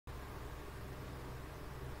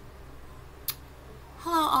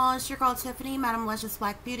Hello all, it's your girl Tiffany, Madam Luscious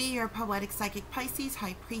Black Beauty, your poetic psychic Pisces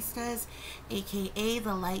High Priestess, aka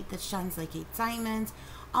the light that shines like a diamond,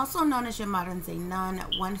 also known as your modern day nun,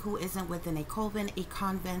 one who isn't within a coven, a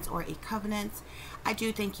convent, or a covenant. I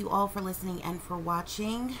do thank you all for listening and for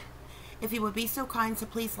watching. If you would be so kind to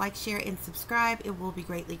please like, share, and subscribe, it will be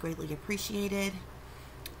greatly, greatly appreciated.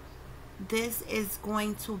 This is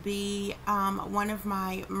going to be one of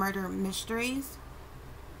my murder mysteries.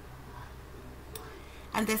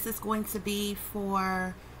 And this is going to be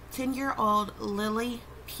for 10-year-old Lily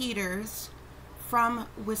Peters from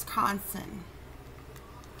Wisconsin.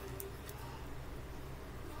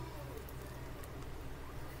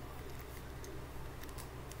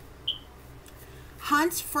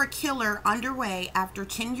 Hunt for killer underway after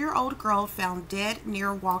 10-year-old girl found dead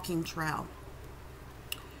near walking trail.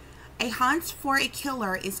 A hunt for a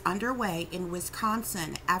killer is underway in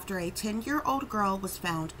Wisconsin after a 10-year-old girl was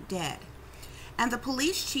found dead, and the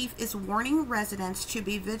police chief is warning residents to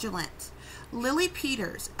be vigilant. Lily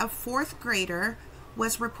Peters, a fourth grader,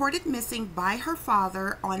 was reported missing by her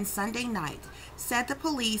father on Sunday night, said the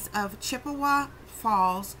police of Chippewa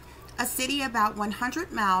Falls, a city about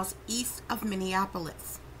 100 miles east of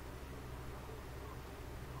Minneapolis.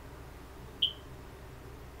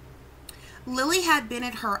 Lily had been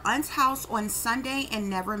at her aunt's house on Sunday and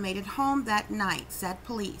never made it home that night, said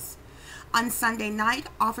police. On Sunday night,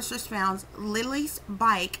 officers found Lily's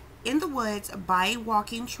bike in the woods by a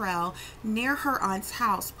walking trail near her aunt's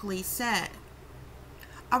house, police said.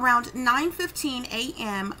 Around 9:15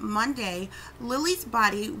 a.m. Monday, Lily's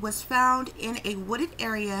body was found in a wooded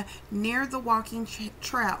area near the walking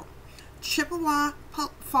trail. Chippewa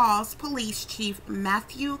Falls Police Chief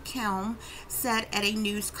Matthew Kelm said at a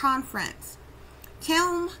news conference.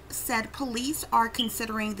 Kelm said police are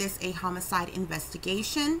considering this a homicide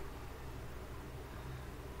investigation.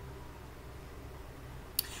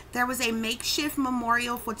 There was a makeshift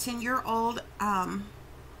memorial for 10-year-old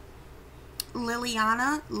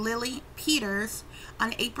Lily Peters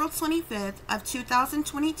on April 25th of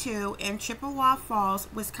 2022 in Chippewa Falls,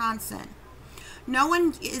 Wisconsin. No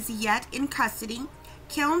one is yet in custody.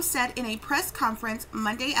 Kelm said in a press conference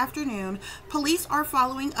Monday afternoon, police are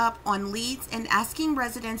following up on leads and asking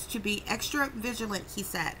residents to be extra vigilant, he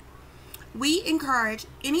said. We encourage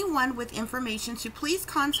anyone with information to please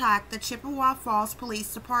contact the Chippewa Falls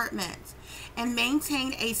Police Department and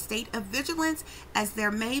maintain a state of vigilance as there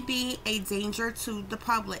may be a danger to the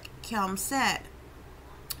public, Kelm said.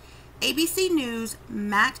 ABC News'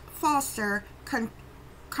 Matt Foster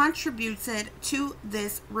contributed to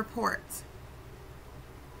this report.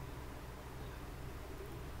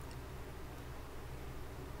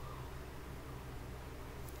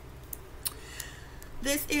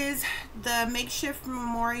 This is the makeshift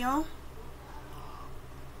memorial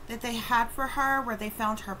that they had for her, where they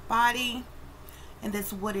found her body in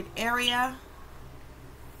this wooded area.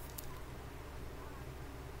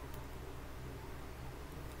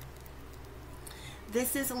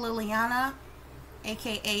 This is Liliana,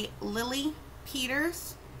 aka Lily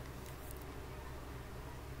Peters.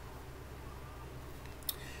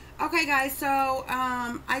 Okay guys, so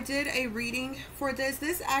I did a reading for this.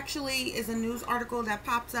 This actually is a news article that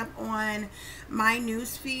pops up on my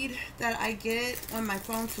news feed that I get on my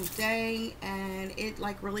phone today, and it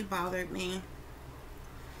like really bothered me.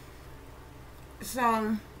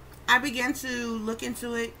 So I began to look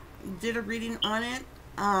into it, did a reading on it.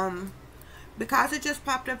 Because it just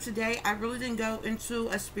popped up today, I really didn't go into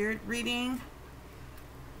a spirit reading.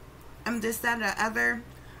 This, that, and the other.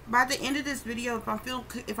 By the end of this video,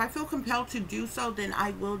 if I feel compelled to do so, then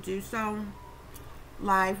I will do so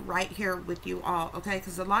live right here with you all, okay?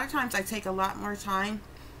 Because a lot of times I take a lot more time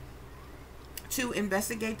to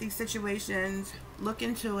investigate these situations, look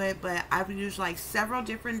into it, but I've used like several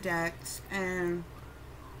different decks, and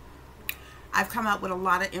I've come up with a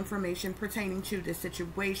lot of information pertaining to this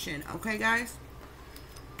situation, okay guys?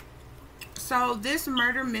 So this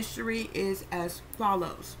murder mystery is as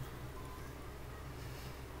follows.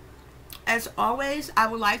 As always, I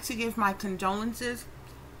would like to give my condolences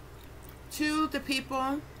to the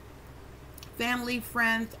people, family,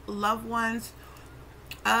 friends, loved ones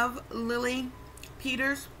of Lily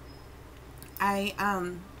Peters. I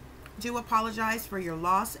do apologize for your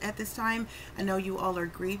loss at this time. I know you all are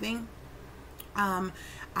grieving.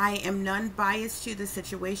 I am non-biased to the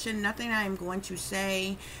situation. Nothing I am going to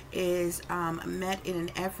say is met in an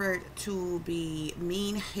effort to be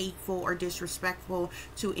mean, hateful, or disrespectful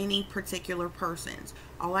to any particular persons.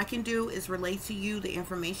 All I can do is relate to you the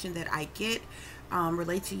information that I get,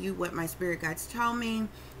 relate to you what my spirit guides tell me,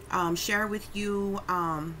 share with you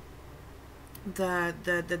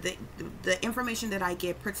the information that I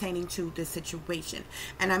get pertaining to this situation.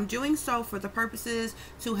 And I'm doing so for the purposes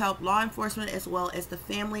to help law enforcement as well as the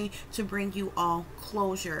family to bring you all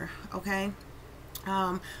closure. Okay.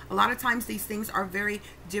 A lot of times these things are very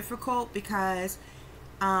difficult because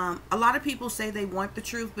a lot of people say they want the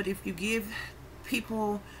truth, but if you give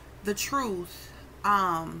people the truth,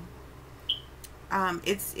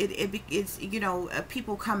 it's you know,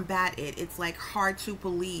 people combat it. It's like hard to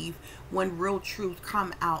believe when real truth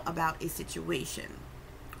come out about a situation.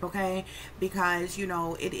 Okay, because you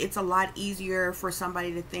know it's a lot easier for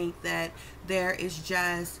somebody to think that there is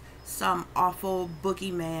just some awful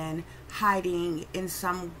boogeyman hiding in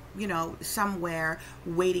some, you know, somewhere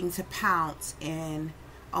waiting to pounce, and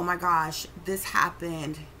oh my gosh, this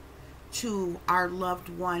happened to our loved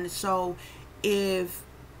one. So if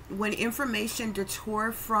when information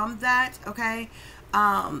detour from that, okay,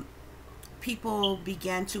 people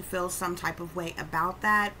begin to feel some type of way about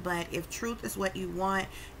that. But if truth is what you want,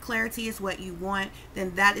 clarity is what you want,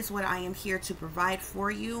 then that is what I am here to provide for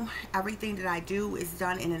you. Everything that I do is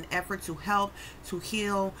done in an effort to help, to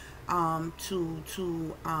heal,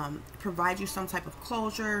 to provide you some type of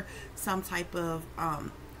closure, some type of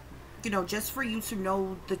you know, just for you to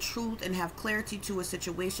know the truth and have clarity to a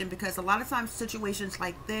situation. Because a lot of times situations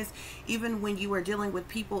like this, even when you are dealing with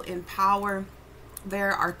people in power,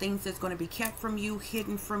 there are things that's going to be kept from you,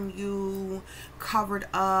 hidden from you, covered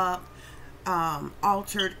up,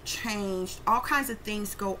 altered, changed. All kinds of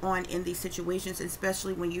things go on in these situations,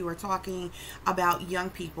 especially when you are talking about young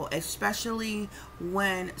people, especially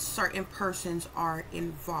when certain persons are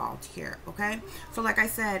involved here. Okay, so like I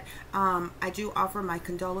said, I do offer my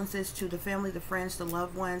condolences to the family, the friends, the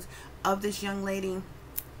loved ones of this young lady.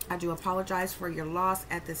 I do apologize for your loss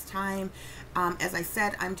at this time. As I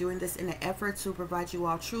said, I'm doing this in an effort to provide you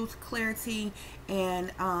all truth, clarity,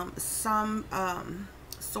 and some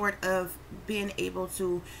sort of being able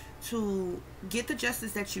to get the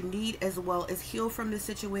justice that you need, as well as heal from the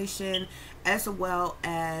situation, as well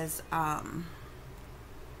as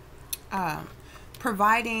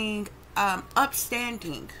providing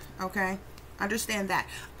upstanding, okay, understand that,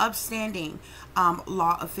 upstanding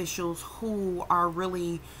law officials who are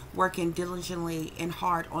really working diligently and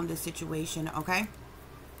hard on this situation. Okay,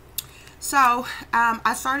 so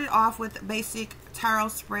I started off with basic tarot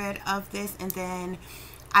spread of this, and then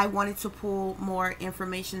I wanted to pull more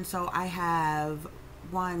information. So I have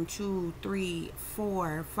 1, 2, 3,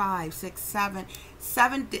 4, 5, 6,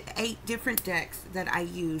 7, 8 different decks that I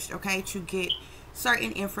used, okay, to get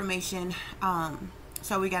certain information.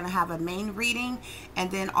 So we're going to have a main reading, and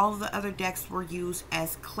then all of the other decks were used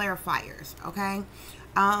as clarifiers. Okay,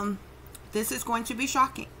 this is going to be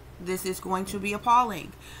shocking. This is going to be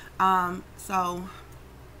appalling. So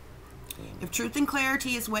if truth and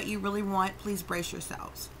clarity is what you really want, please brace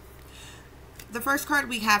yourselves. The first card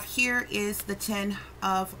we have here is the 10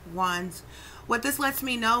 of Wands. What this lets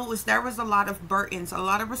me know is there was a lot of burdens, a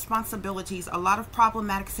lot of responsibilities, a lot of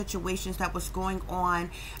problematic situations that was going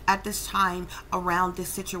on at this time around this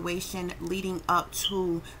situation leading up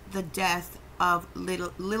to the death of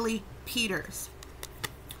Lily Peters.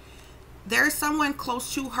 There is someone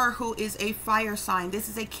close to her who is a fire sign. This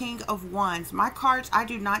is a King of Wands. My cards, I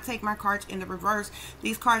do not take my cards in the reverse.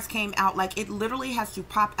 These cards came out like it literally has to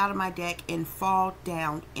pop out of my deck and fall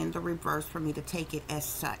down in the reverse for me to take it as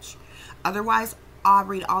such. Otherwise, I'll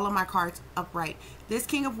read all of my cards upright. This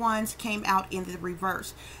King of Wands came out in the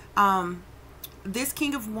reverse. This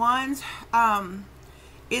King of Wands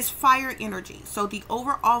is fire energy. So the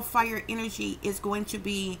overall fire energy is going to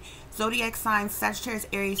be zodiac signs Sagittarius,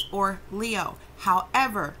 Aries, or Leo.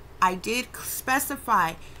 However, I did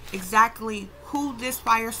specify exactly who this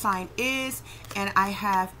fire sign is, and I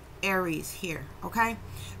have Aries here. Okay,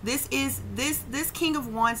 this is this King of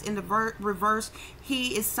Wands in the reverse.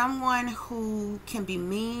 He is someone who can be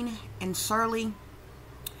mean and surly,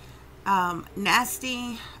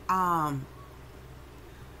 nasty,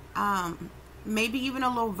 maybe even a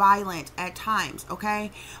little violent at times.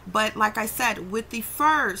 Okay, but like I said, with the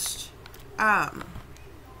first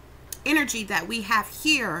energy that we have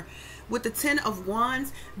here with the 10 of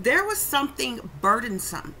Wands, there was something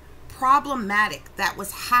burdensome, problematic that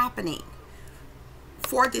was happening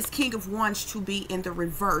for this King of Wands to be in the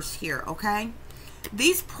reverse here. Okay,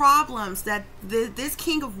 these problems that this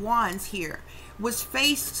King of Wands here was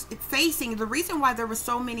facing, the reason why there were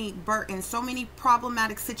so many burdens, so many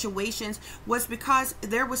problematic situations, was because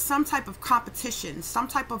there was some type of competition, some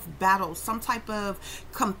type of battle, some type of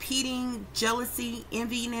competing, jealousy,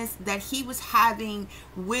 enviness that he was having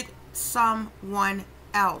with someone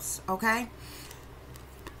else. Okay,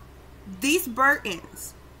 these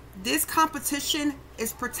burdens This competition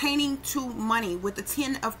is pertaining to money with the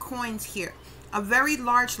 10 of coins here. A very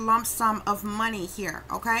large lump sum of money here,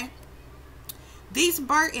 okay? These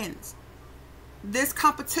burdens, this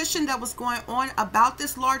competition that was going on about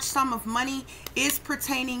this large sum of money is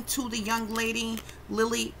pertaining to the young lady,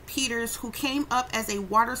 Lily Peters, who came up as a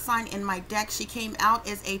water sign in my deck. She came out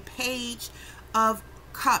as a Page of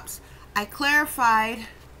Cups. I clarified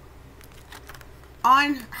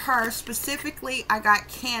on her specifically. I got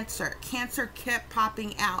Cancer. Cancer kept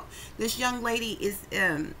popping out. This young lady is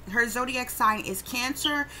her zodiac sign is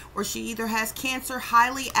Cancer, or she either has Cancer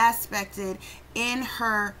highly aspected in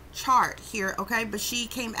her chart here, okay? But she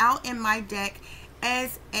came out in my deck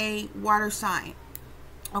as a water sign,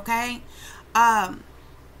 okay?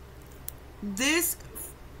 This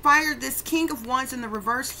fire, this King of Wands in the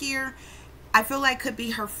reverse here, I feel like could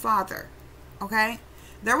be her father, okay?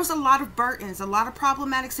 There was a lot of burdens, a lot of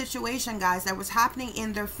problematic situation, guys, that was happening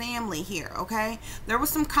in their family here, okay? There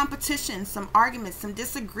was some competition, some arguments, some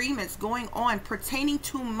disagreements going on pertaining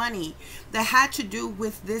to money that had to do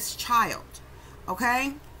with this child,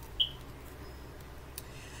 okay?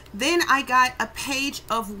 Then I got a Page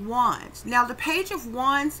of Wands. Now, the Page of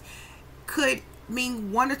Wands could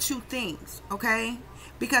mean one or two things, okay?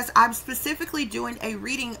 Because I'm specifically doing a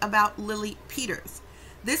reading about Lily Peters.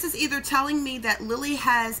 This is either telling me that Lily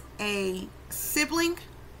has a sibling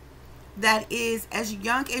that is as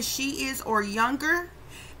young as she is or younger,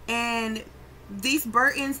 and these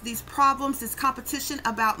burdens, these problems, this competition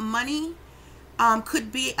about money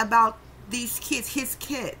could be about these kids, his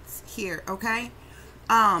kids here, okay?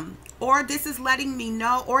 Or this is letting me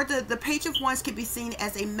know, or the Page of Wands could be seen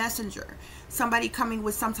as a messenger. Somebody coming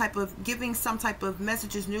with some type of, giving some type of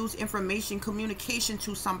messages, news, information, communication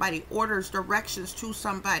to somebody, orders, directions to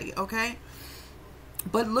somebody, okay?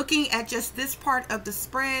 But looking at just this part of the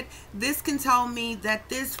spread, this can tell me that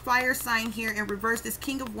this fire sign here in reverse, this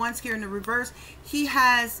King of Wands here in the reverse, he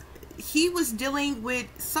was dealing with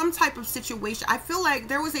some type of situation. I feel like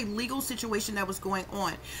there was a legal situation that was going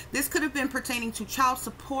on. This could have been pertaining to child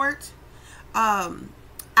support,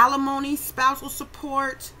 alimony, spousal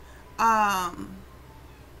support,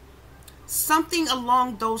 something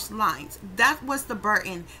along those lines. That was the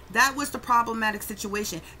burden. That was the problematic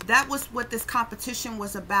situation. That was what this competition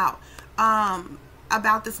was about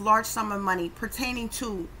this large sum of money pertaining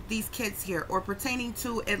to these kids here, or pertaining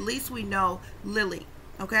to, at least we know, Lily,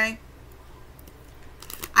 okay?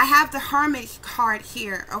 I have the Hermit card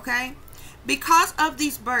here, okay? Because of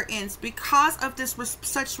these burdens, because of this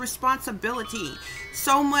such responsibility,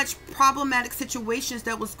 so much problematic situations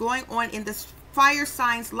that was going on in this fire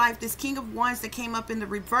sign's life, this King of Wands that came up in the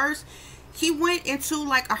reverse, he went into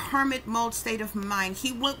like a hermit mode state of mind.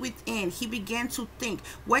 He went within. He began to think,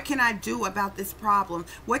 what can I do about this problem?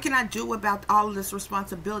 What can I do about all of this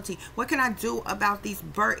responsibility? What can I do about these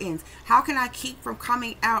burdens? How can I keep from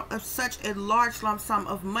coming out of such a large lump sum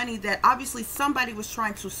of money that obviously somebody was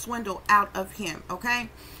trying to swindle out of him, okay?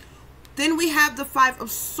 Then we have the Five of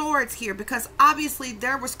Swords here, because obviously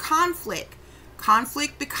there was conflict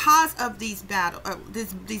because of these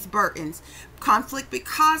these burdens, conflict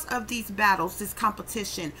because of these battles, this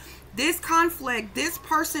competition, this conflict. This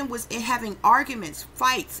person was having arguments,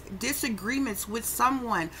 fights, disagreements with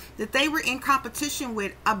someone that they were in competition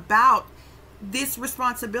with about these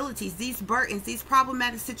responsibilities, these burdens, these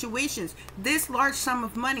problematic situations, this large sum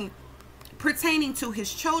of money pertaining to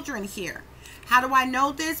his children here. How do I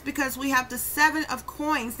know this? Because we have the Seven of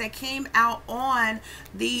Coins that came out on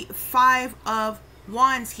the Five of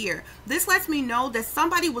Wands here. This lets me know that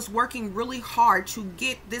somebody was working really hard to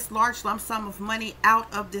get this large lump sum of money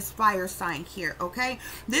out of this fire sign here, okay?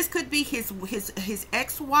 This could be his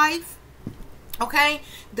ex-wife, okay?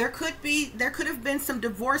 There could have been some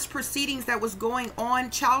divorce proceedings that was going on,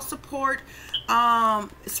 child support,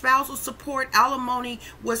 spousal support, alimony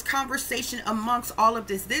was conversation amongst all of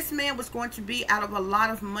this. This man was going to be out of a lot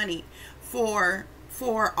of money for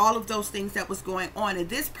all of those things that was going on. And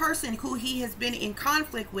this person who he has been in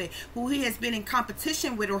conflict with, who he has been in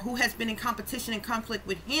competition with, or who has been in competition and conflict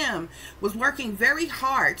with him, was working very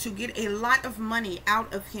hard to get a lot of money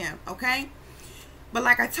out of him, okay? But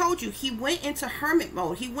like I told you, he went into hermit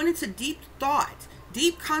mode. He went into deep thought,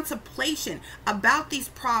 deep contemplation about these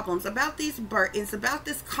problems, about these burdens, about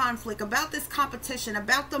this conflict, about this competition,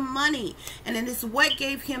 about the money. And then this is what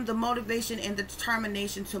gave him the motivation and the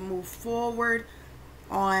determination to move forward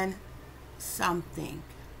on something,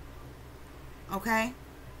 okay?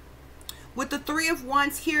 With the Three of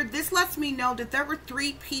Wands here, this lets me know that there were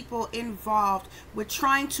three people involved with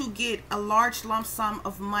trying to get a large lump sum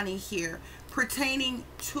of money here pertaining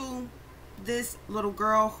to this little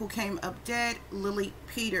girl who came up dead, Lily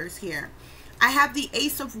Peters here. I have the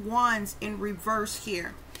Ace of Wands in reverse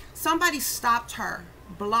here. Somebody stopped her,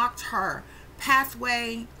 blocked her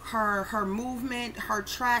pathway, her movement, her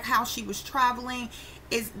track, how she was traveling.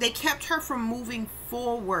 They kept her from moving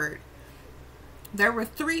forward. There were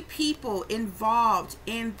 3 people involved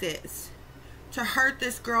in this to hurt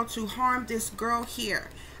this girl, to harm this girl here.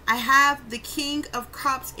 I have the King of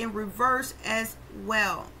Cups in reverse as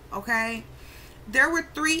well, okay? There were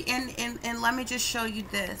 3, and let me just show you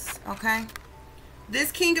this, okay?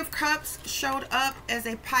 This King of Cups showed up as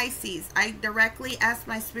a Pisces. I directly asked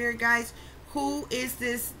my spirit guides, who is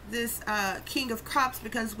this King of Cups?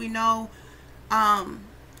 Because we know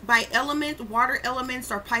by element, water elements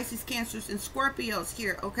are Pisces, Cancers, and Scorpios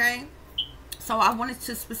here, okay? So I wanted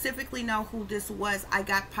to specifically know who this was. I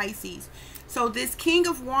got Pisces. So this King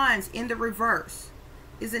of Wands in the reverse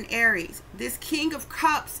is an Aries. This King of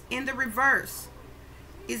Cups in the reverse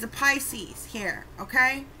is a Pisces here,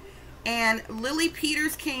 okay? And Lily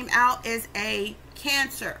Peters came out as a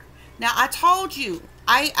Cancer. Now, I told you,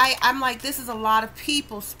 I'm like, this is a lot of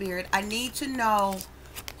people, Spirit. I need to know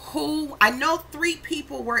who. I know 3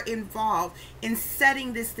 people were involved in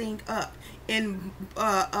setting this thing up, in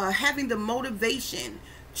having the motivation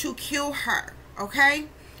to kill her, okay?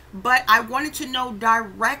 But I wanted to know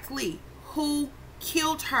directly who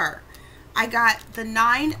killed her. I got the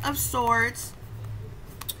 9 of Swords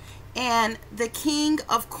and the King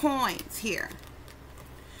of Coins here.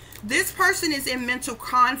 This person is in mental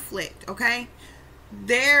conflict, okay?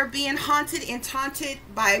 They're being haunted and taunted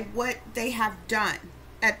by what they have done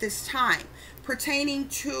at this time, pertaining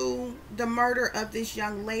to the murder of this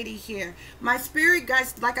young lady here. My spirit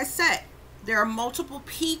guys, like I said, there are multiple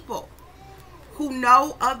people who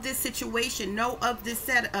know of this situation, know of this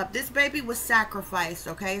setup. This baby was sacrificed,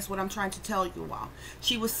 okay, is what I'm trying to tell you all.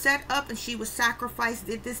 She was set up and she was sacrificed.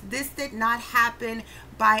 This did not happen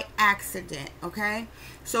by accident, okay?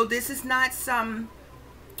 So this is not some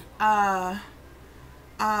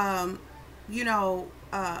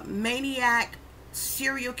maniac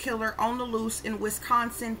serial killer on the loose in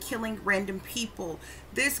Wisconsin killing random people.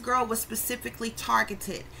 This girl was specifically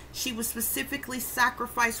targeted. She was specifically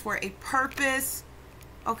sacrificed for a purpose,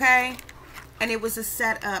 okay? And it was a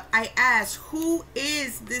setup. I asked, who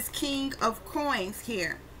is this King of Coins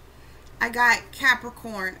here? I got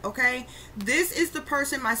Capricorn, okay? This is the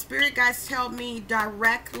person my spirit guides tell me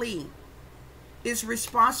directly is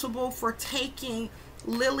responsible for taking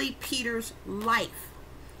Lily Peters' life.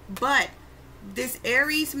 But this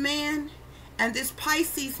Aries man and this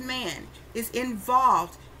Pisces man is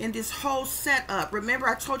involved in this whole setup. Remember,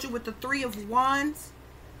 I told you with the 3 of Wands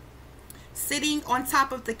sitting on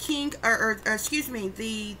top of the King,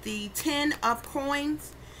 the 10 of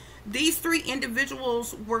Coins. These 3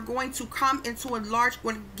 individuals were going to come into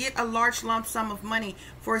get a large lump sum of money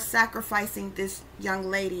for sacrificing this young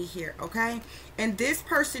lady here, okay? And this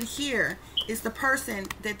person here is the person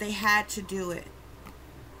that they had to do it,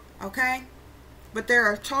 okay? But there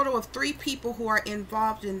are a total of 3 people who are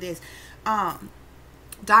involved in this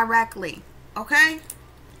directly, okay?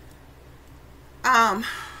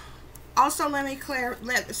 Also,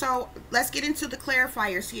 so let's get into the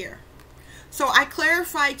clarifiers here. So I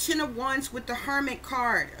clarified 10 of Wands with the Hermit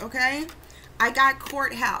card, okay? I got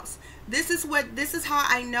Courthouse. This is how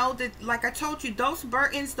I know that, like I told you, those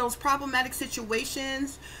burdens, those problematic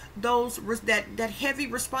situations, that heavy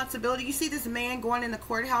responsibility. You see this man going in the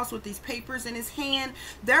courthouse with these papers in his hand.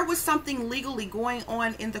 There was something legally going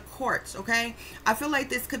on in the courts, okay? I feel like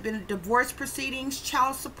this could have been divorce proceedings,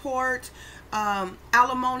 child support,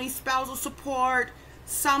 alimony, spousal support,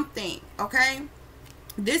 something, okay?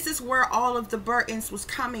 This is where all of the burdens was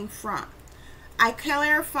coming from. I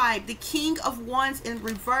clarified the King of Wands in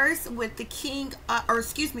reverse with the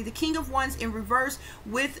the King of Wands in reverse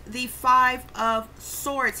with the 5 of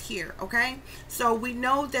Swords here, okay? So we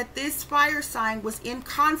know that this fire sign was in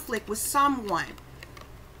conflict with someone.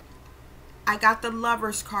 I got the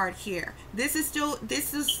Lover's card here. This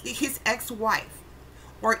is his ex-wife,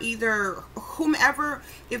 or either whomever.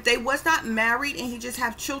 If they was not married and he just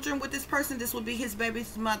have children with this person, this would be his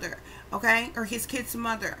baby's mother, okay? Or his kid's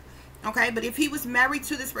mother. Okay, but if he was married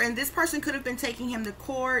to this, and this person could have been taking him to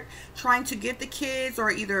court, trying to get the kids, or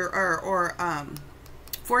either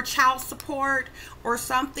for child support or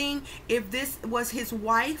something. If this was his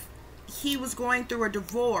wife, he was going through a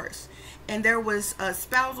divorce, and there was a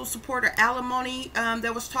spousal support or alimony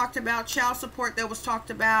that was talked about, child support that was talked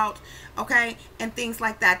about, okay, and things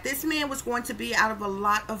like that. This man was going to be out of a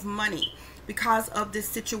lot of money because of this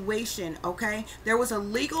situation, okay? There was a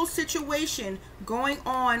legal situation going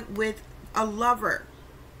on with a lover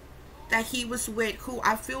that he was with, who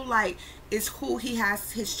I feel like is who he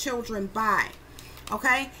has his children by.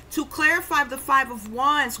 Okay, to clarify the Five of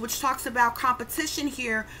Wands, which talks about competition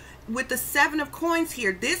here, with the Seven of Coins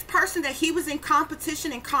here, this person that he was in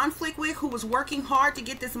competition and conflict with, who was working hard to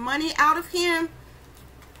get this money out of him,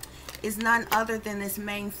 is none other than this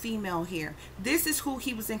main female here. This is who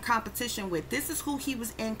he was in competition with. This is who he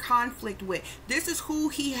was in conflict with. This is who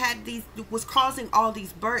he had was causing all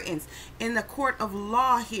these burdens in the court of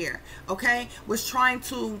law here, okay? Was trying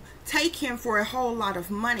to take him for a whole lot of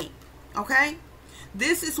money, okay?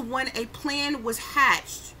 This is when a plan was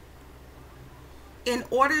hatched in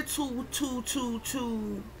order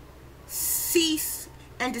to cease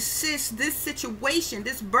and desist this situation,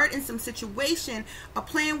 this burdensome situation. A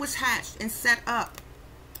plan was hatched and set up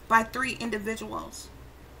by 3 individuals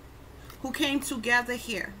who came together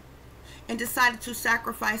here and decided to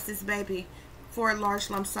sacrifice this baby for a large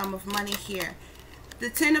lump sum of money here. The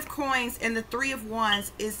 10 of Coins and the 3 of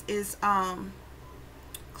Wands is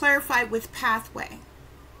clarified with pathway.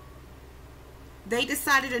 They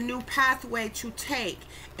decided a new pathway to take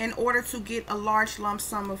in order to get a large lump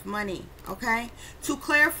sum of money, okay? To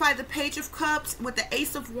clarify the Page of Cups with the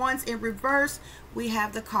Ace of Wands in reverse, we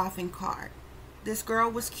have the Coffin card. This girl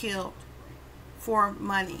was killed for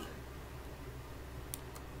money,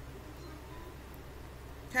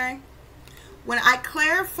 okay? When I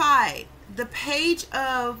clarified the Page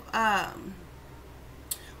of,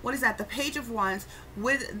 what is that? The Page of Wands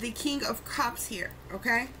with the King of Cups here,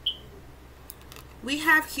 okay? We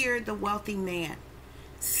have here the wealthy man.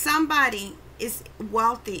 Somebody is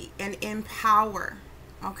wealthy and in power,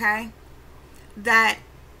 okay? That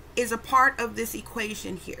is a part of this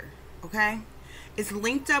equation here, okay? It's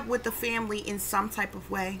linked up with the family in some type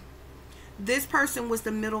of way. This person was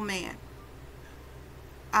the middleman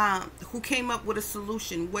who came up with a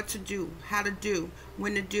solution, what to do, how to do,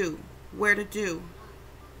 when to do, where to do,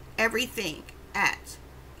 everything at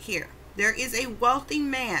here. There is a wealthy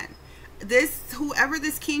man. Whoever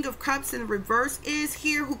this King of Cups in reverse is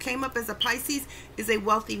here, who came up as a Pisces, is a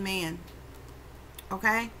wealthy man,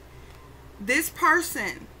 okay? This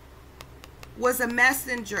person was a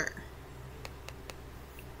messenger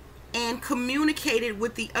and communicated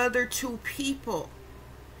with the other 2 people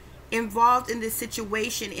involved in this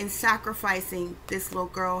situation in sacrificing this little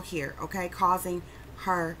girl here, okay, causing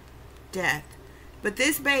her death. But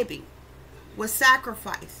this baby was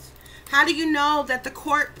sacrificed. How do you know that the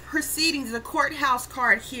court proceedings, the courthouse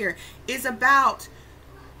card here, is about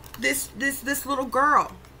this little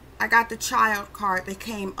girl? I got the child card that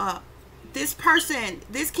came up. This person,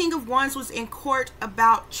 this King of Wands, was in court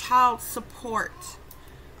about child support,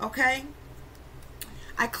 okay?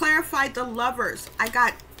 I clarified the Lovers. I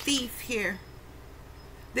got Thief here.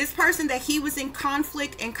 This person that he was in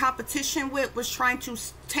conflict and competition with was trying to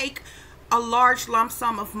take a large lump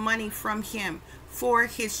sum of money from him for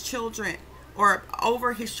his children, or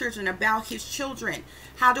over his children, about his children.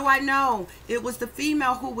 How do I know? It was the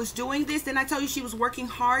female who was doing this. Then I tell you she was working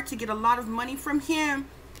hard to get a lot of money from him.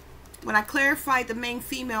 When I clarified the main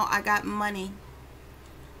female, I got money.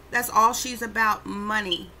 That's all she's about,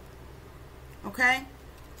 money, okay?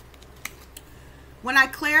 When I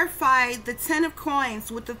clarified the 10 of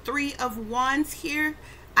Coins with the 3 of Wands here,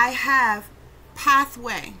 I have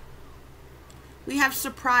pathway. We have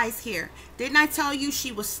surprise here. Didn't I tell you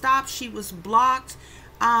she was stopped? She was blocked.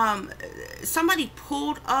 Somebody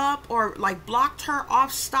pulled up or like blocked her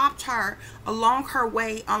off, stopped her along her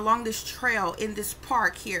way, along this trail in this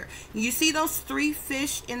park here. You see those 3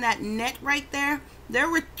 fish in that net right there? There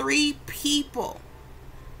were 3 people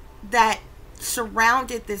that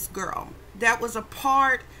surrounded this girl. That was a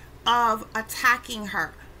part of attacking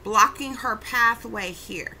her, blocking her pathway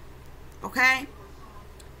here, okay?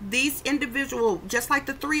 These individuals, just like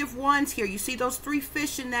the 3 of Wands here, you see those 3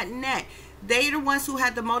 fish in that net. They are the ones who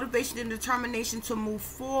had the motivation and determination to move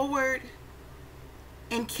forward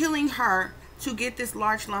and killing her to get this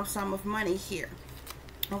large lump sum of money here,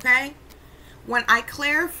 okay? When I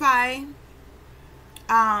clarify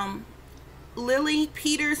Lily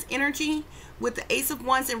Peters energy with the Ace of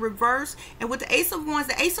Wands in reverse, and with the Ace of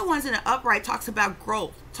Wands in the upright talks about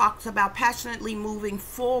growth, talks about passionately moving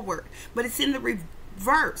forward, but it's in the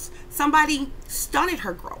reverse. Somebody stunted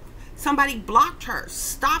her growth. Somebody blocked her,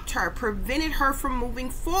 stopped her, prevented her from moving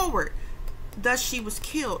forward. Thus she was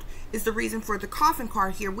killed, is the reason for the coffin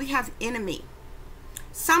card here. We have enemy.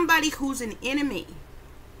 Somebody who's an enemy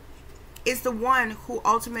is the one who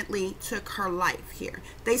ultimately took her life here.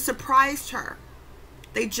 They surprised her.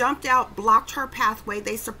 They jumped out, blocked her pathway.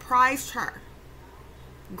 They surprised her,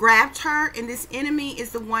 grabbed her, and this enemy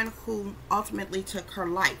is the one who ultimately took her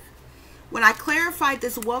life. When I clarified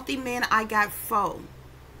this wealthy man, I got foe.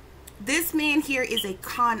 This man here is a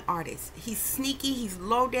con artist. He's sneaky. He's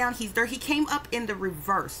low down. He's dirty. He came up in the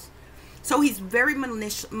reverse. So he's very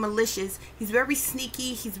malicious. He's very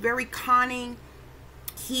sneaky. He's very conning.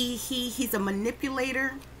 He's a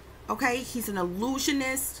manipulator. Okay. He's an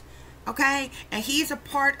illusionist. Okay. And he's a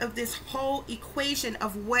part of this whole equation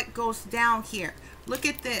of what goes down here. Look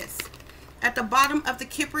at this. At the bottom of the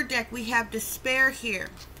Kipper deck, we have despair here.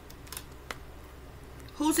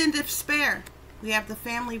 Who's in despair? We have the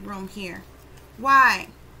family room here. Why?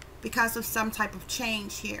 Because of some type of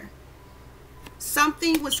change here.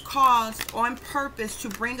 Something was caused on purpose to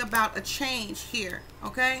bring about a change here.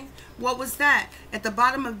 Okay? What was that? At the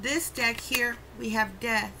bottom of this deck here, we have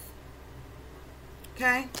death.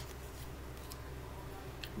 Okay?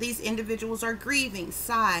 These individuals are grieving.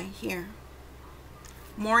 Sigh here.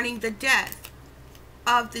 Mourning the death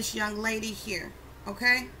of this young lady here.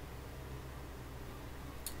 Okay?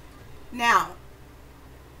 Now,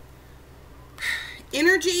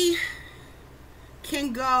 energy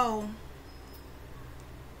can go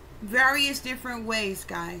various different ways,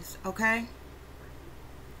 guys. Okay?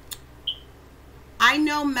 I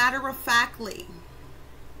know matter-of-factly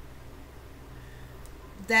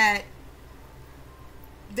that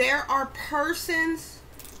there are persons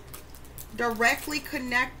directly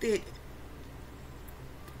connected,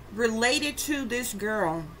 related to this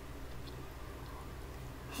girl,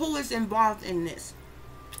 who is involved in this.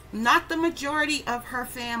 Not the majority of her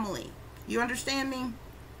family. You understand me?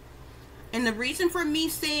 And the reason for me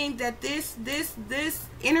saying that this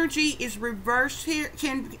energy is reversed here,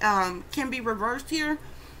 can be reversed here.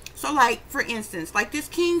 So like, for instance, like this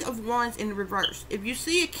King of Wands in reverse. If you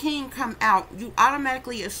see a king come out, you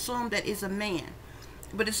automatically assume that it's a man.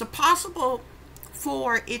 But it's possible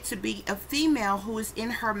for it to be a female who is in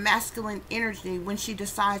her masculine energy when she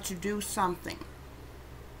decides to do something.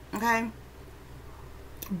 Okay?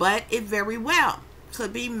 But it very well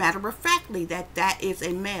could be matter-of-factly that that is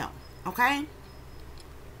a male. Okay?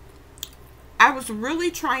 I was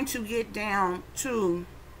really trying to get down to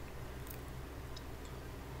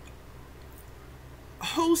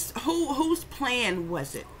whose plan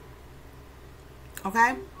was it?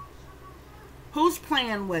 Okay? Whose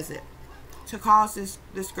plan was it to cause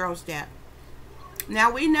this girl's death?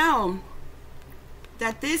 Now we know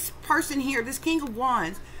that this person here, this King of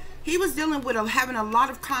Wands, he was dealing with having a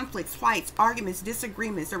lot of conflicts, fights, arguments,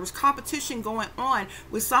 disagreements. There was competition going on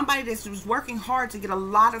with somebody that was working hard to get a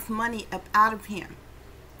lot of money up out of him.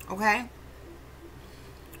 Okay?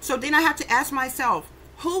 So then I have to ask myself,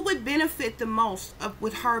 who would benefit the most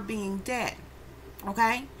with her being dead?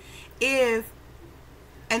 Okay? And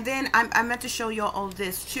then I meant to show you all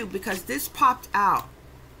this too, because this popped out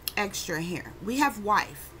extra here. We have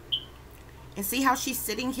wife. And see how she's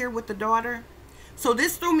sitting here with the daughter? So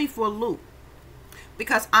this threw me for a loop.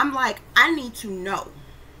 Because I'm like, I need to know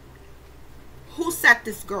who set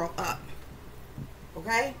this girl up.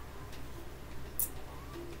 Okay?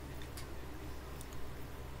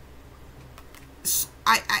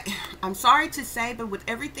 I'm sorry to say, but with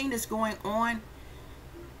everything that's going on,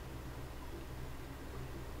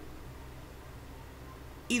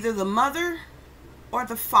 either the mother or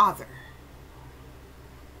the father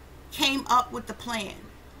came up with the plan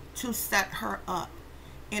to set her up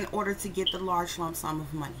in order to get the large lump sum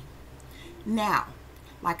of money. Now,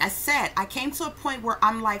 like I said, I came to a point where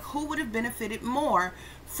I'm like, who would have benefited more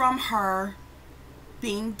from her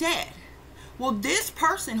being dead? Well, this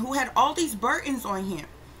person who had all these burdens on him,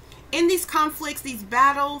 in these conflicts, these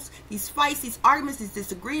battles, these fights, these arguments, these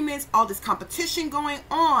disagreements, all this competition going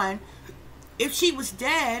on, if she was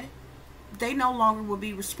dead, they no longer would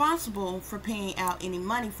be responsible for paying out any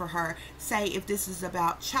money for her, say if this is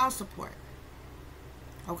about child support.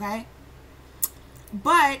 Okay?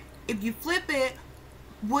 But if you flip it,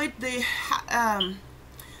 would the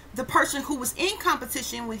person who was in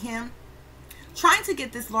competition with him trying to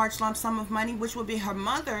get this large lump sum of money, which would be her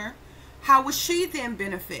mother, how would she then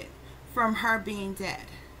benefit from her being dead?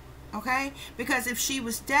 Okay? Because if she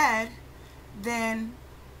was dead, then,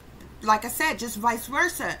 like I said, just vice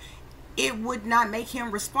versa, it would not make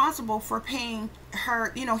him responsible for paying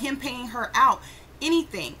her, you know, him paying her out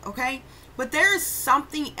anything. Okay? But there is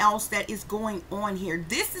something else that is going on here.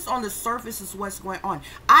 This is on the surface is what's going on.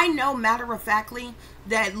 I know matter-of-factly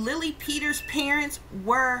that Lily Peters' parents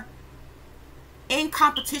were in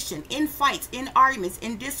competition, in fights, in arguments,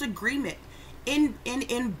 in disagreement,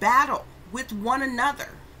 in battle with one another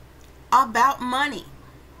about money,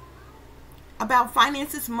 about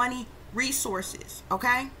finances, money, resources.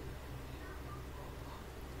 Okay?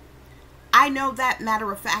 I know that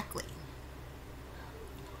matter-of-factly.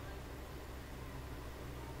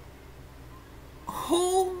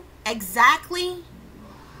 who exactly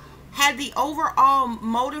had the overall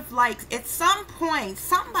motive. Like at some point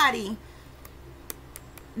somebody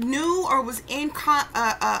knew or was in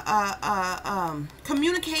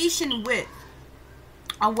communication with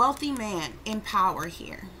a wealthy man in power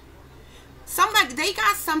here. Somebody, they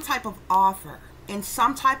got some type of offer in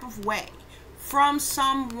some type of way from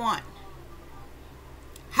someone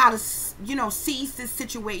how to, you know, seize this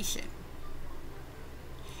situation.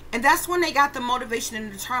 And that's when they got the motivation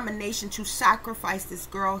and determination to sacrifice this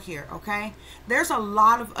girl here, okay? There's a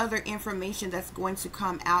lot of other information that's going to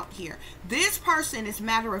come out here. This person is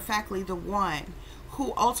matter-of-factly the one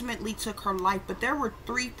who ultimately took her life, but there were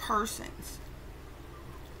 3 persons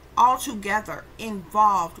altogether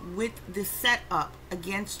involved with the setup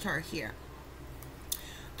against her here.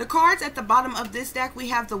 The cards at the bottom of this deck, we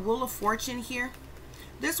have the Wheel of Fortune here.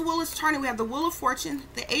 This wheel is turning. We have the Wheel of Fortune,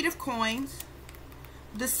 the 8 of Coins,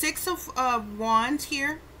 the 6 of Wands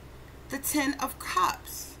here, the 10 of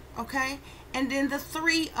Cups, okay? And then the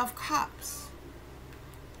 3 of Cups.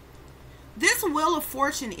 This Wheel of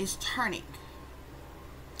Fortune is turning.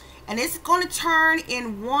 And it's going to turn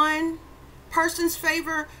in one person's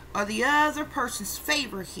favor or the other person's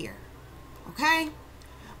favor here, okay?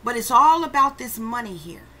 But it's all about this money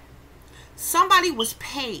here. Somebody was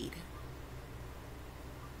paid.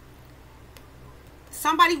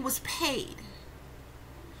 Somebody was paid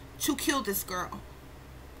to kill this girl.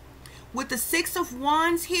 With the 6 of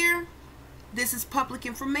Wands here, this is public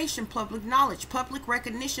information, public knowledge, public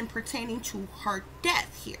recognition pertaining to her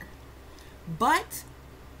death here. But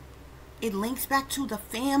it links back to the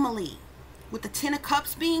family. With the 10 of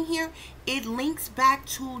Cups being here, it links back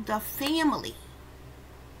to the family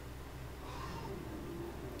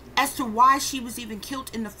as to why she was even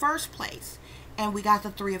killed in the first place. And we got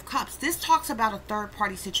the 3 of Cups. This talks about a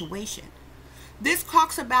third-party situation. This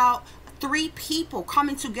talks about 3 people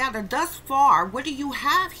coming together. Thus far, what do you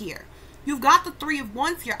have here? You've got the 3 of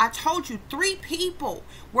Wands here. I told you 3 people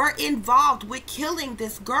were involved with killing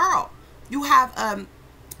this girl. You have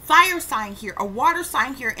fire sign here, a water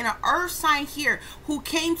sign here, and an earth sign here who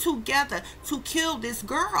came together to kill this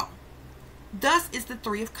girl. Thus is the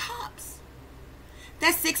 3 of Cups.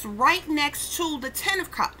 That 6 right next to the 10 of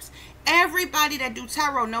Cups. Everybody that do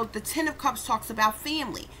tarot knows the 10 of Cups talks about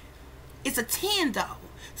family. It's a 10 though.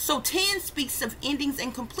 So 10 speaks of endings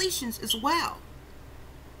and completions as well.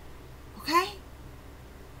 Okay?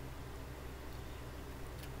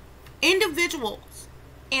 Individuals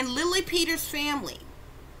in Lily Peters' family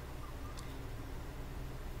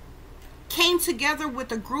came together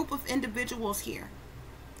with a group of individuals here.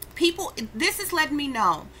 People, this is letting me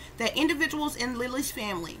know that individuals in Lily's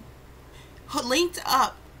family linked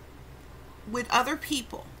up with other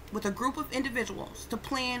people, with a group of individuals to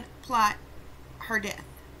plot her death.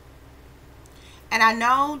 And I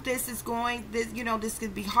know this is going, this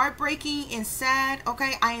could be heartbreaking and sad,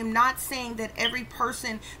 okay? I am not saying that every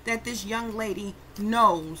person that this young lady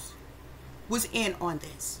knows was in on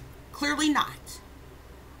this. Clearly not.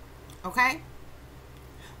 Okay?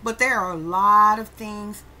 But there are a lot of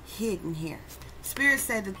things hidden here. Spirit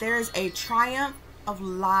said that there is a triumph of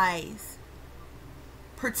lies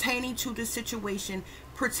pertaining to the situation,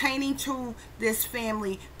 pertaining to this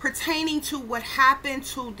family, pertaining to what happened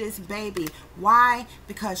to this baby. Why?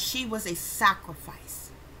 Because she was a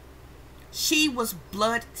sacrifice. She was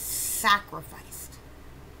blood sacrificed.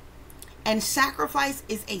 And sacrifice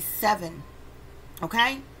is a 7.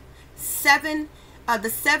 Okay? 7. The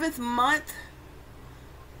 7th month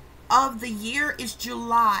of the year is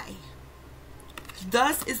July.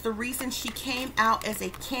 Thus is the reason she came out as a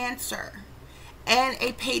Cancer and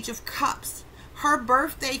a Page of Cups. Her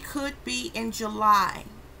birthday could be in July,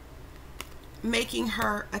 making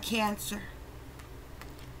her a Cancer.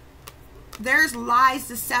 There's lies,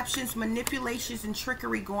 deceptions, manipulations, and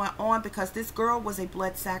trickery going on because this girl was a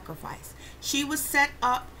blood sacrifice. She was set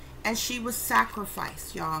up and she was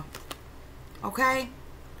sacrificed, y'all. Okay?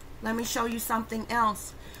 Let me show you something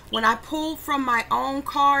else. When I pulled from my own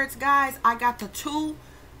cards, guys, I got the 2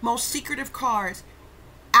 most secretive cards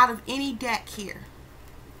out of any deck here.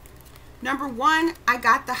 Number 1, I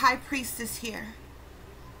got the High Priestess here.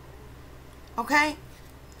 Okay?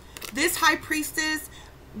 This High Priestess,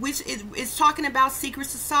 which is talking about secret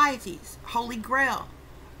societies, Holy Grail,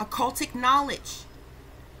 occultic knowledge,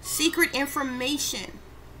 secret information,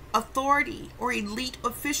 authority or elite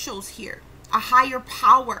officials here, a higher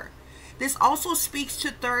power. This also speaks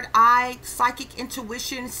to third eye, psychic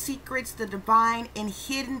intuition, secrets, the divine, and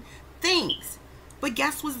hidden things. But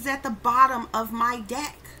guess what's at the bottom of my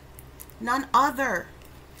deck? None other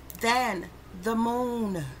than the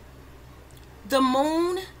moon. The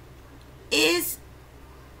moon is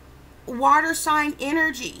water sign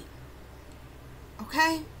energy.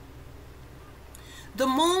 Okay? The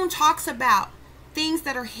moon talks about things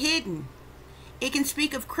that are hidden. It can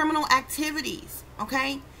speak of criminal activities,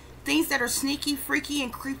 okay? Things that are sneaky, freaky,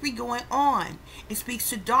 and creepy going on. It speaks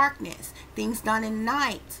to darkness, things done in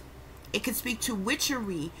night. It can speak to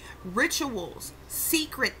witchery, rituals,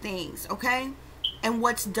 secret things, okay? And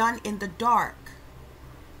what's done in the dark.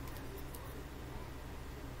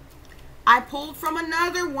 I pulled from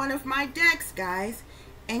another one of my decks, guys,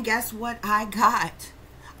 and guess what I got?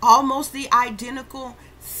 Almost the identical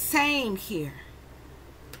same here.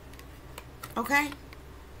 Okay?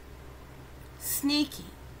 Sneaky,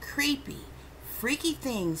 creepy, freaky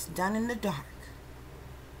things done in the dark.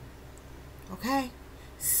 Okay?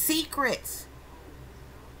 Secrets.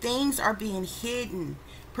 Things are being hidden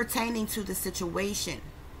pertaining to the situation.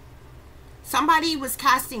 Somebody was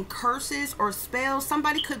casting curses or spells.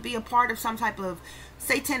 Somebody could be a part of some type of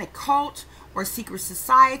satanic cult or secret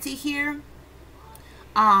society here.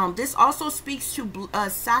 This also speaks to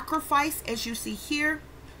sacrifice, as you see here.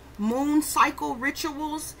 Moon cycle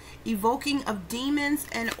rituals, evoking of demons,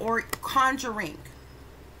 and or conjuring.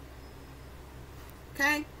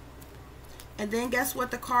 Okay? And then guess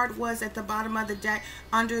what the card was at the bottom of the deck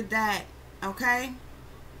under that? Okay?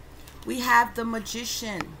 We have the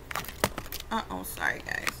Magician. Sorry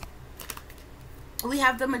guys. We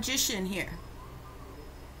have the Magician here.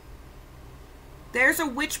 There's a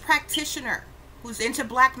witch practitioner who's into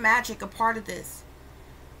black magic, a part of this.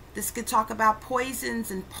 This could talk about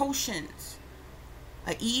poisons and potions.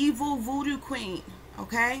 An evil voodoo queen,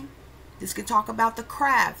 okay? This could talk about the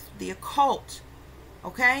craft, the occult,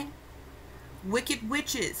 okay? Wicked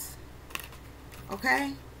witches,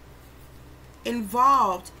 okay?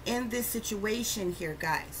 Involved in this situation here,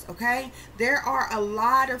 guys, okay? There are a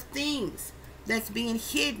lot of things that's being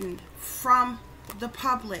hidden from the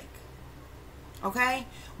public. Okay?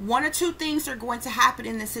 One or two things are going to happen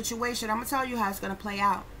in this situation. I'm going to tell you how it's going to play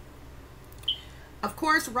out. Of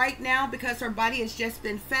course, right now, because her body has just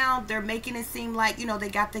been found, they're making it seem like, you know, they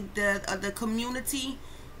got the community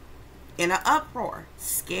in an uproar.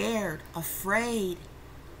 Scared, afraid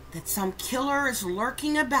that some killer is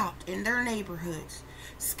lurking about in their neighborhoods.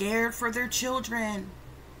 Scared for their children.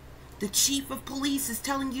 The chief of police is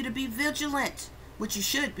telling you to be vigilant, which you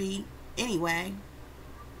should be anyway.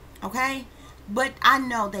 Okay? But I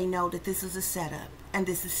know they know that this is a setup and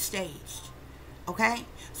this is staged. Okay?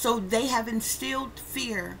 So they have instilled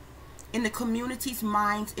fear in the community's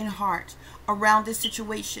minds and hearts around this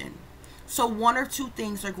situation. So one or two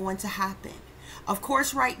things are going to happen. Of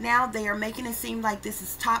course, right now they are making it seem like this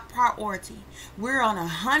is top priority. We're on a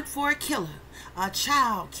hunt for a killer, a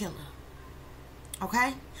child killer.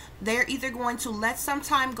 Okay? They're either going to let some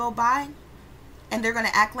time go by and they're going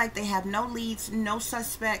to act like they have no leads, no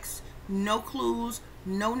suspects, no clues,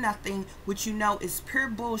 no nothing, which you know is pure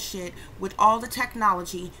bullshit with all the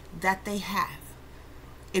technology that they have.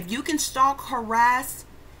 If you can stalk, harass,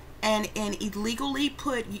 and illegally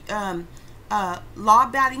put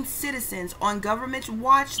law-abiding citizens on government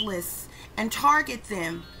watch lists and target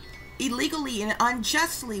them illegally and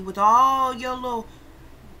unjustly with all your little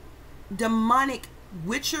demonic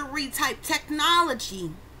witchery type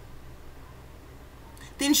technology,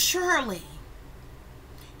 then surely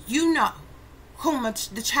you know who much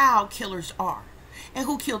the child killers are and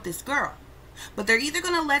who killed this girl. But they're either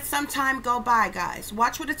going to let some time go by, guys.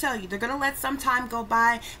 Watch what I tell you. They're going to let some time go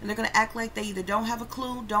by and they're going to act like they either don't have a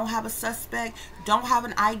clue, don't have a suspect, don't have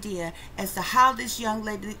an idea as to how this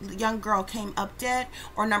young girl came up dead.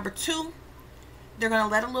 Or number two, they're going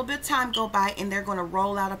to let a little bit of time go by and they're going to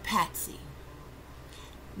roll out a patsy.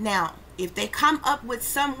 Now, if they come up with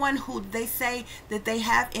someone who they say that they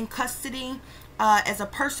have in custody as a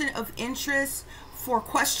person of interest for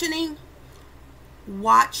questioning,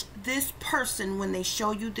 watch this person when they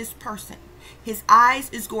show you this person. His eyes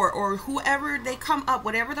is gore, or whoever they come up,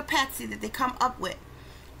 whatever the patsy that they come up with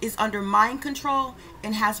is under mind control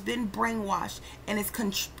and has been brainwashed and is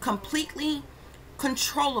completely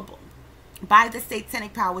controllable by the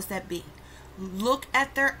satanic powers that be. Look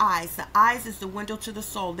at their eyes. The eyes is the window to the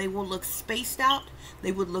soul. They will look spaced out.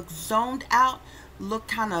 They would look zoned out, look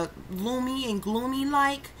kind of gloomy and gloomy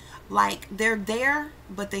like they're there,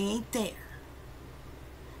 but they ain't there.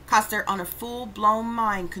 Because they're on a full-blown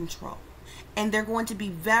mind control. And they're going to be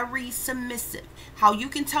very submissive. How you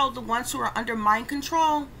can tell the ones who are under mind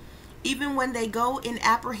control, even when they go and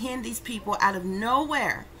apprehend these people out of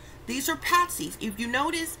nowhere, these are patsies. If you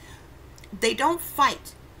notice, they don't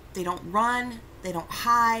fight. They don't run. They don't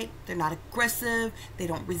hide. They're not aggressive. They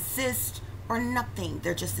don't resist or nothing.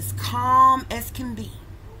 They're just as calm as can be.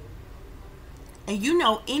 and you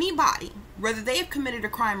know anybody, whether they have committed a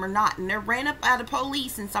crime or not, and they're ran up out of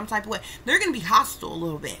police in some type of way, they're going to be hostile a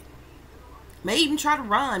little bit. May even try to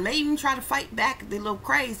run, may even try to fight back if they're a little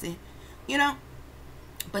crazy, you know.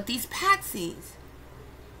 But these patsies,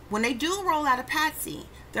 when they do roll out a patsy,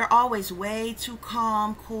 they're always way too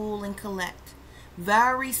calm, cool, and collect.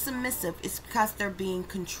 Very submissive. It's because they're being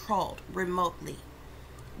controlled remotely.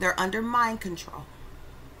 They're under mind control.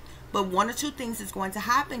 But one or two things is going to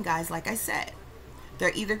happen, guys, like I said.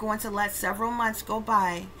 They're either going to let several months go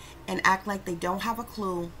by and act like they don't have a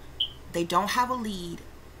clue, they don't have a lead,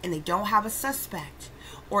 and they don't have a suspect.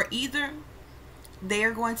 Or either they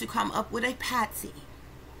are going to come up with a patsy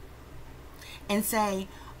and say,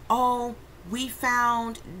 oh, we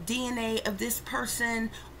found DNA of this person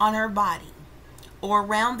on her body or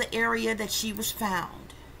around the area that she was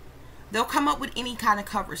found. They'll come up with any kind of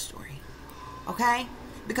cover story, okay?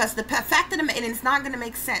 Because the fact of the matter, and it's not going to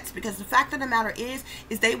make sense, because the fact of the matter is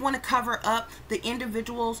they want to cover up the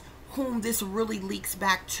individuals whom this really leaks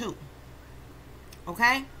back to,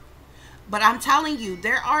 okay? But I'm telling you,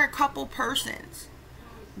 there are a couple persons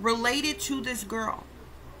related to this girl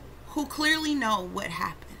who clearly know what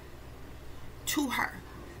happened to her.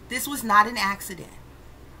 This was not an accident.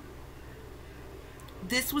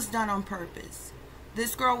 This was done on purpose.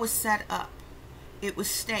 This girl was set up. It was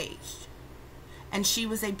staged. And she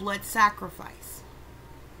was a blood sacrifice.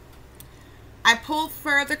 I pulled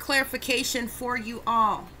further clarification for you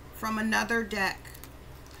all from another deck.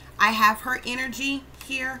 I have her energy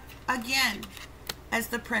here again as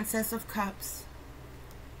the Princess of Cups.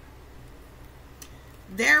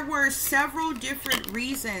 There were several different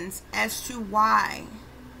reasons as to why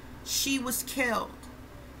she was killed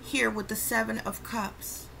here with the Seven of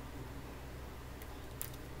Cups.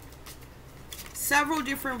 Several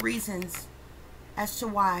different reasons as to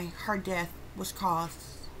why her death was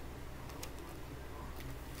caused.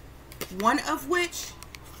 One of which,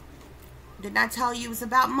 did not tell you, was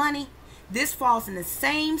about money. This falls in the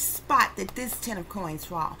same spot that this 10 of coins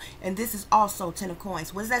fall. And this is also 10 of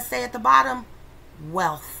coins. What does that say at the bottom?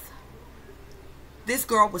 Wealth. This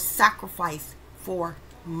girl was sacrificed for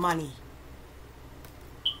money.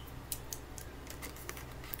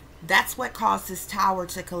 That's what caused this tower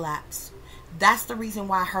to collapse. That's the reason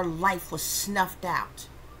why her life was snuffed out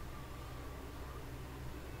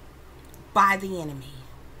by the enemy.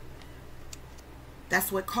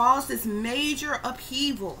 That's what caused this major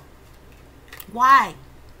upheaval. Why?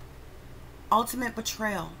 Ultimate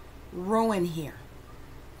betrayal. Ruin here.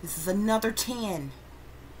 This is another 10.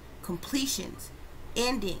 Completions.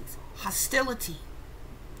 Endings. Hostility.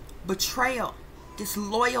 Betrayal.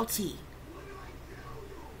 Disloyalty.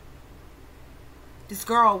 This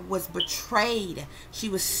girl was betrayed. She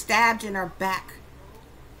was stabbed in her back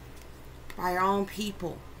by her own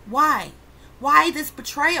people. Why? Why this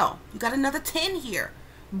betrayal? You got another 10 here.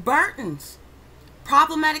 Burdens.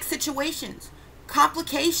 Problematic situations.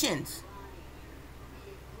 Complications.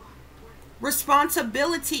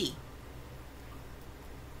 Responsibility.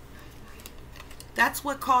 That's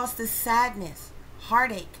what caused this sadness,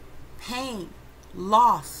 heartache, pain,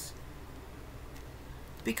 loss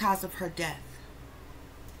because of her death.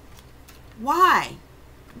 Why?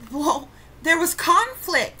 Well, there was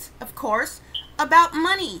conflict, of course, about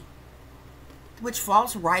money, which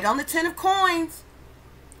falls right on the 10 of coins.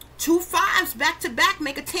 2 5s back to back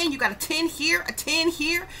make a 10. You got a 10 here, a 10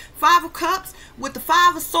 here. 5 of cups with the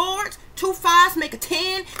 5 of swords. 2 5s make a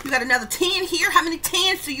 10. You got another 10 here. How many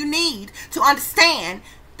 10s do you need to understand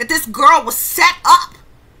that this girl was set up?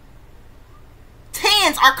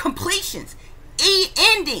 10s are completions,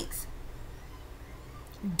 endings,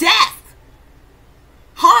 death,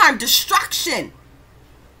 harm, destruction,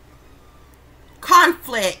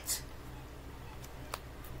 conflict,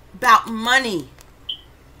 about money.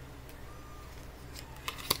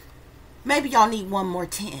 Maybe y'all need one more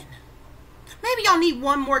 10. Maybe y'all need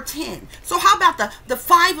one more 10. So how about the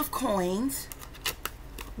 5 of coins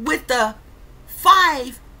with the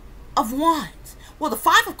 5 of wands? Well, the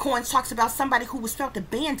 5 of coins talks about somebody who was felt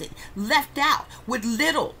abandoned, left out, with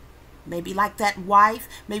little. Maybe like that wife,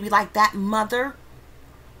 maybe like that mother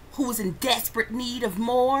who was in desperate need of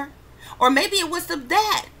more. Or maybe it was the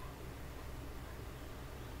dad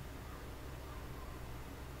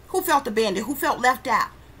who felt abandoned, who felt left out.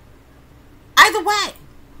 Either way,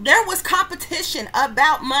 there was competition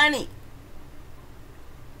about money.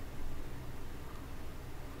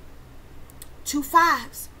 2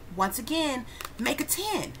 5s, once again, make a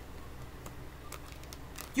 10.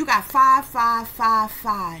 You got 5 5 5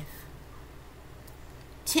 5.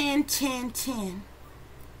 10 10 10.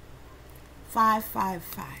 5 5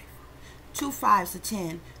 5. 2 5s a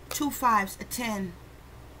 10. 2 5s, a 10.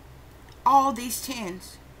 All these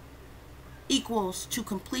 10s equals to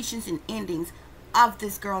completions and endings of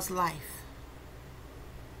this girl's life.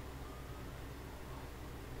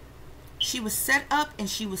 She was set up and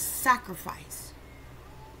she was sacrificed.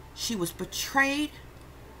 She was betrayed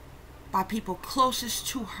by people closest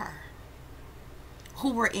to her,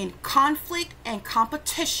 who were in conflict and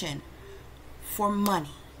competition for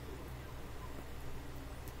money.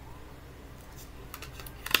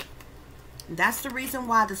 That's the reason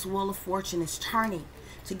why this Wheel of Fortune is turning.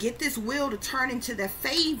 To get this wheel to turn into their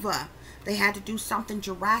favor, they had to do something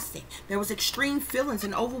drastic. There was extreme feelings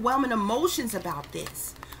and overwhelming emotions about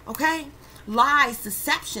this. Okay? Lies,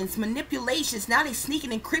 deceptions, manipulations. Now they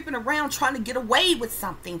sneaking and creeping around trying to get away with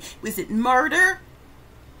something. Was it murder?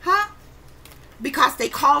 Huh? Because they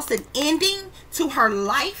caused an ending to her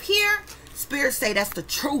life here? Spirits say that's the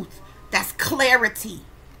truth. That's clarity.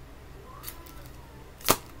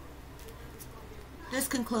 This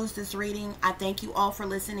concludes this reading. I thank you all for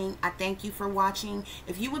listening. I thank you for watching.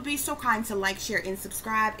 If you would be so kind to like, share, and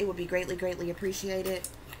subscribe, it would be greatly, greatly appreciated.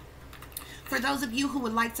 For those of you who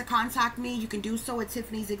would like to contact me, you can do so at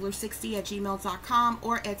tiffanyziegler60@gmail.com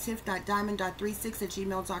or at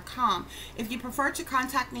tiff.diamond.36@gmail.com. If you prefer to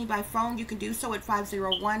contact me by phone, you can do so at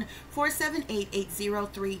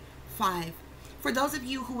 501-478-8035. For those of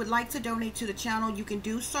you who would like to donate to the channel, you can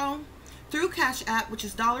do so through Cash App, which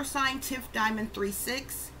is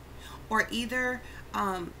 $tiffdiamond36, or either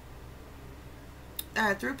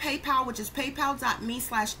through PayPal, which is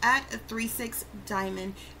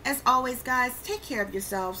paypal.me/@36diamond. As always, guys, take care of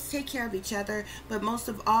yourselves, take care of each other, but most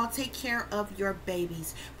of all, take care of your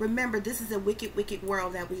babies. Remember, this is a wicked, wicked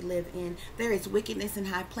world that we live in. There is wickedness in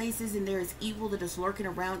high places, and there is evil that is lurking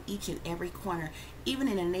around each and every corner, even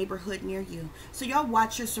in a neighborhood near you. So y'all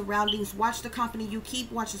watch your surroundings, watch the company you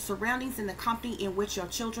keep, watch the surroundings and the company in which your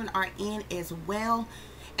children are in as well.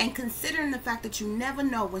 And considering the fact that you never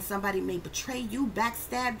know when somebody may betray you,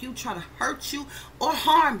 backstab you, try to hurt you, or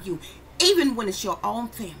harm you, even when it's your own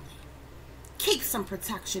family. Keep some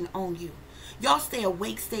protection on you. Y'all stay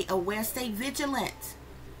awake, stay aware, stay vigilant,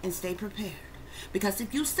 and stay prepared. Because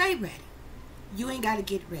if you stay ready, you ain't got to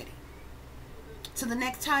get ready. Till the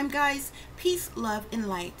next time, guys, peace, love, and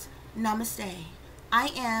light. Namaste. I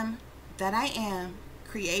am that I am,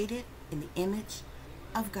 created in the image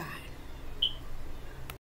of God.